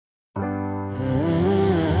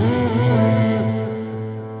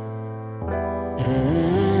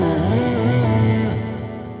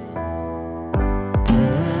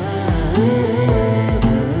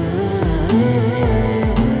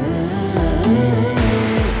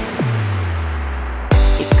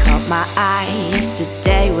my eye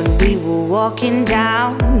yesterday when we were walking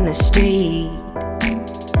down the street,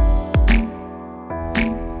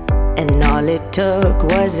 and all it took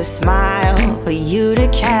was a smile for you to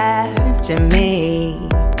capture me.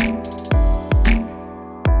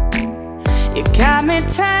 You got me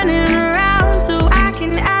turning around so I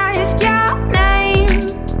can ask your name.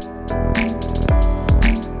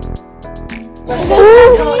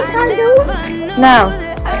 Nou.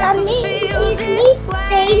 We gaan niet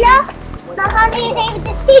spelen, maar we gaan eerst even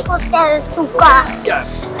de stekelsterren zoeken. Ja.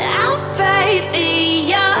 Oh baby,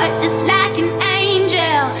 you're just like an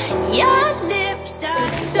angel. Your lips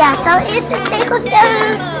are so. Ja, ik zal eerst de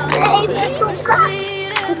stekelsterren even zoeken.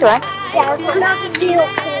 Goed hoor. Ja, we gaan ook een deel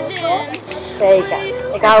zoeken. Zeker.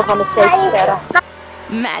 Ik hou van de stekelsterren.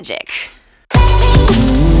 Magic.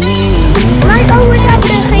 Maar over dat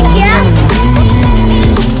bruggetje.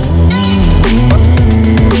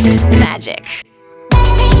 Magic.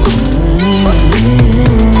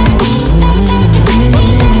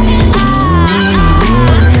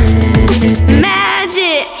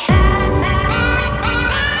 Magic.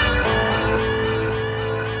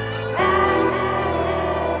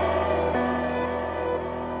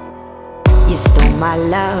 You stole my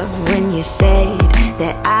love when you said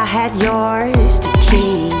that I had yours to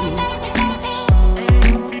keep.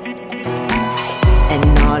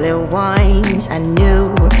 And all at once I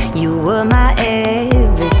knew you were my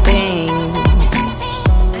everything.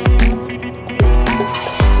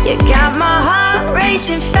 You got my heart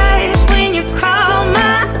racing fast when you call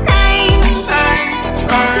my name.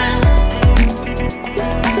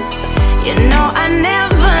 You know I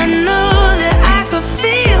never knew that I could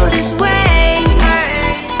feel this way.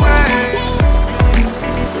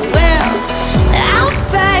 Well, oh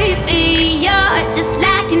baby, you're just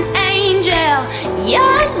like an angel.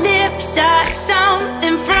 Your lips are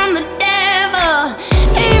something from the devil,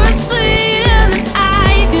 even sweeter than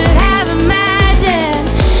I could have imagined.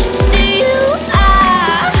 See, you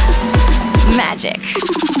are magic.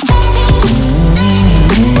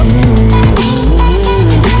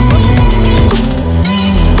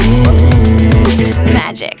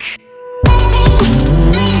 Magic.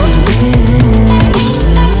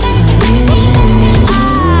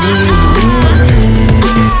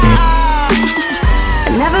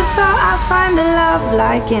 Never thought I'd find a love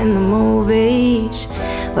like in the movies,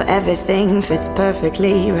 where everything fits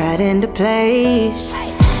perfectly right into place.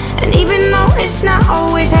 And even though it's not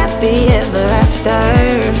always happy ever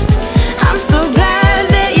after, I'm so glad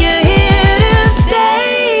that you're here to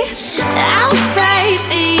stay. Oh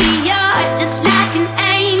baby, you're just like an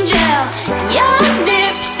angel. Your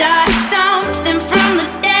lips are something from the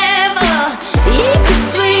devil, even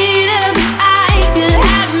sweeter than I could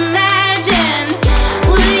have imagined.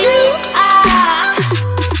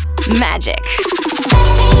 Magic.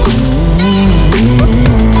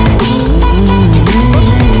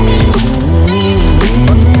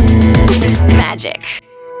 Magic.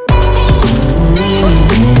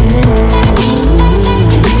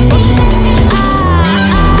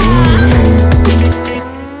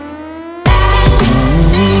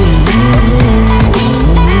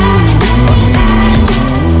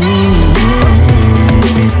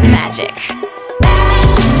 Magic.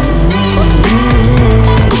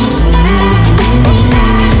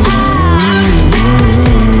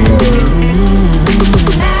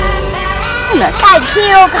 Kijk,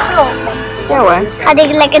 hier op de grond. Ja hoor. Ga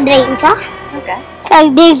ik lekker drinken. Oké.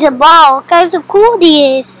 Kijk, deze bal. Kijk hoe cool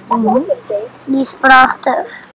die is. Die is prachtig.